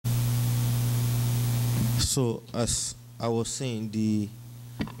So, as I was saying, the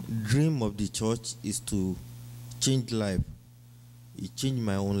dream of the church is to change life. It changed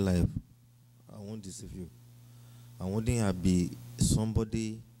my own life. I won't deceive you. I wouldn't be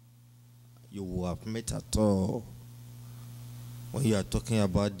somebody you will have met at all. When you are talking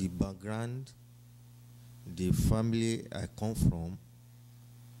about the background, the family I come from,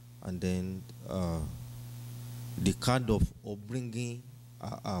 and then the kind of upbringing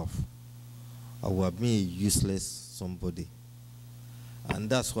I have, I will have been a useless somebody. And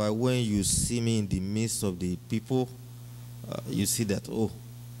that's why when you see me in the midst of the people, you see that,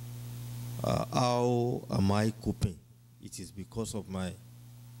 how am I coping? It is because of my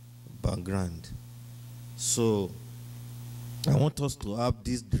background. So I want us to have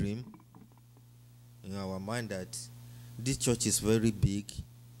this dream in our mind that this church is very big.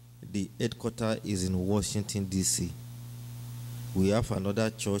 The headquarters is in Washington, D.C. We have another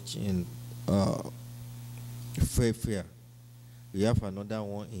church in Fairfair. We have another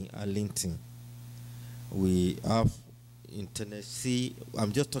one in Arlington. We have in Tennessee.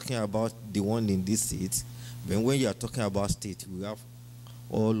 I'm just talking about the one in this state. But when you are talking about state, we have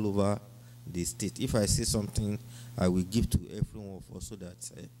all over the state. If I say something, I will give to every one of us so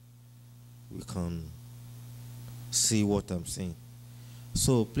that we can see what I'm saying.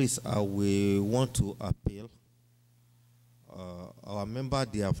 So please, I will want to appeal. Our members,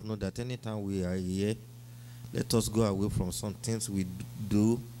 they have known that anytime we are here, let us go away from some things we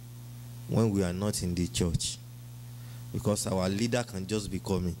do when we are not in the church. Because our leader can just be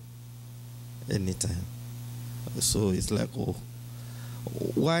coming anytime. So it's like,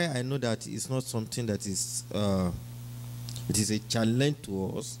 why I know that it's not something that is, it is a challenge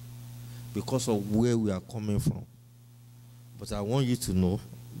to us because of where we are coming from. But I want you to know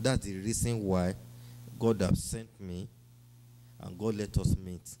that's the reason why God has sent me and God let us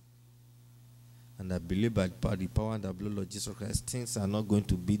meet. And I believe by the power and the blood of Jesus Christ, things are not going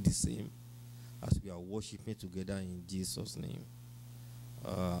to be the same as we are worshiping together in Jesus' name.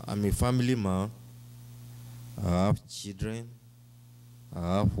 I'm a family man. I have children.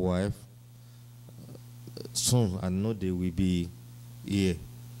 I have wife. Soon I know they will be here.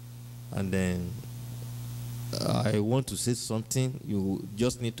 And then I want to say something. You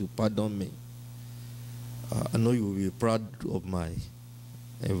just need to pardon me. I know you will be proud of my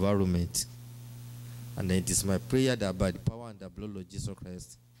environment. And it is my prayer that by the power and the blood of Jesus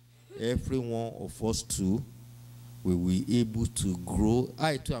Christ, every one of us too will be able to grow.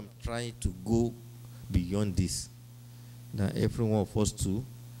 I too am trying to go beyond this. That every one of us too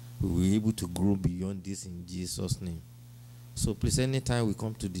will be able to grow beyond this in Jesus' name. So please, anytime we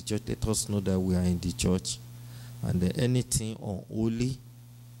come to the church, let us know that we are in the church. And anything unholy,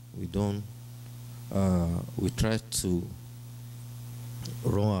 we don't, we try to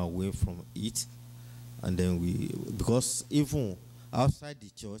run away from it. And then because even outside the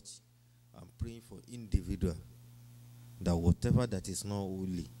church, I'm praying for individual, that whatever that is not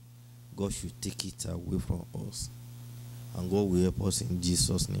holy, God should take it away from us. And God will help us in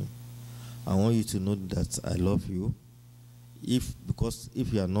Jesus' name. I want you to know that I love you. Because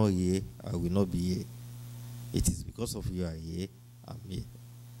if you are not here, I will not be here. It is because of you are here, I'm here.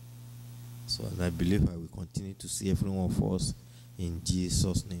 So, and I believe I will continue to see every one of us in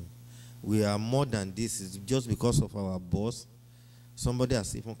Jesus' name. We are more than this. It's just because of our boss. Somebody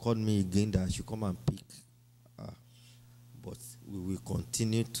has even called me again that I should come and pick. But we will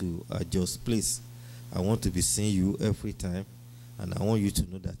continue to adjust. Please, I want to be seeing you every time. And I want you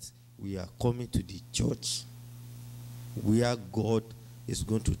to know that we are coming to the church where God is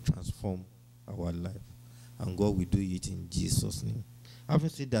going to transform our life. And God will do it in Jesus' name. Having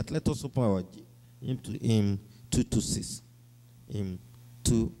said that, let us open our hymn to hymn 226. Hymn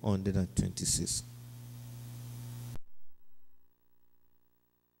 226.